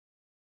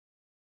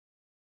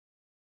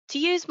To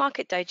use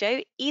Market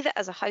Dojo, either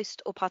as a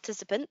host or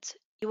participant,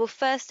 you will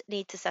first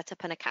need to set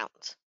up an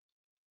account.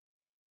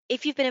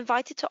 If you've been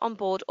invited to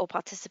onboard or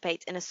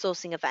participate in a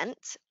sourcing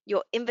event,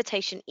 your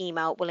invitation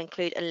email will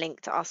include a link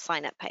to our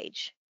sign-up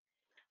page.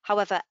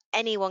 However,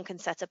 anyone can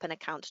set up an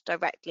account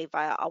directly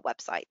via our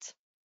website.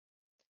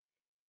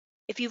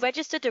 If you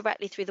register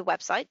directly through the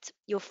website,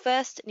 you'll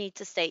first need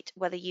to state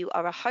whether you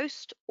are a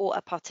host or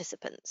a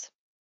participant.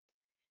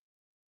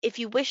 If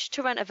you wish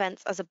to run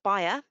events as a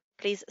buyer,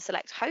 please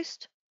select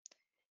host.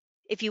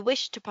 If you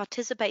wish to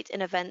participate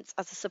in events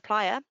as a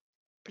supplier,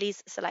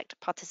 please select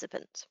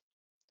participant.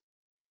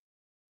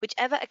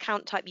 Whichever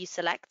account type you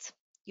select,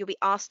 you'll be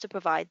asked to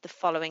provide the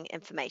following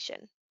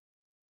information.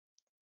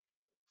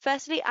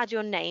 Firstly, add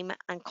your name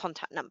and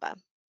contact number.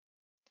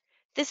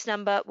 This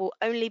number will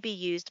only be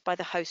used by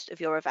the host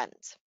of your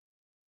event.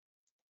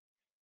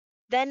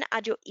 Then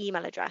add your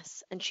email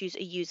address and choose a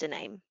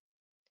username.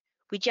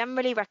 We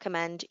generally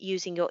recommend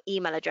using your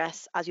email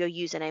address as your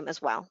username as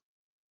well.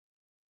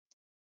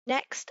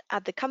 Next,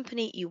 add the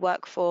company you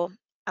work for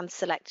and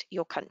select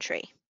your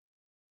country.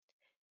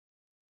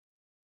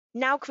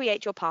 Now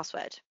create your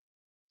password.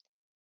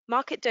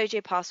 Market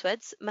Dojo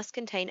passwords must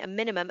contain a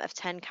minimum of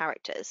 10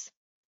 characters.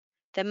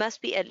 There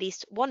must be at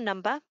least one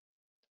number,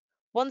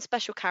 one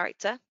special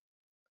character,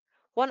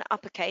 one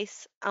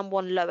uppercase and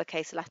one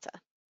lowercase letter.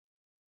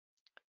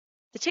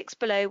 The ticks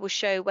below will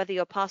show whether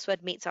your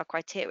password meets our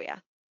criteria.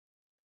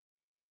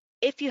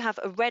 If you have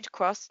a red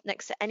cross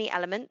next to any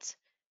element,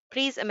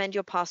 please amend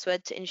your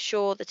password to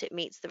ensure that it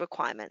meets the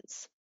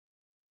requirements.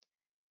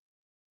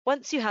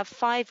 Once you have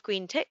 5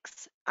 green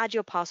ticks, add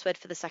your password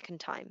for the second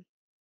time.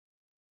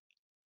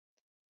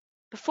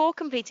 Before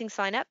completing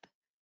sign up,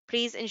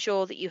 please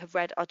ensure that you have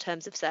read our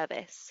terms of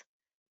service.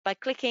 By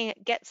clicking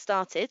Get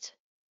Started,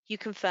 you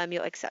confirm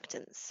your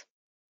acceptance.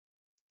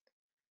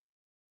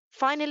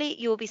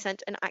 Finally, you will be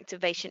sent an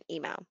activation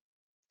email.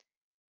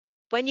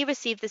 When you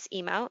receive this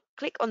email,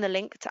 click on the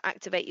link to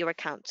activate your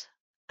account,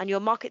 and your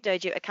Market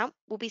Dojo account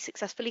will be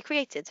successfully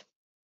created.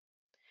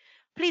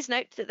 Please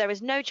note that there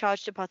is no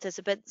charge to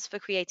participants for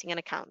creating an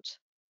account.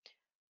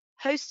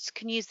 Hosts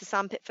can use the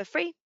sandpit for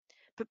free,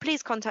 but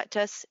please contact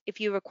us if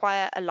you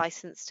require a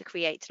license to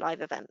create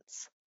live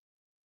events.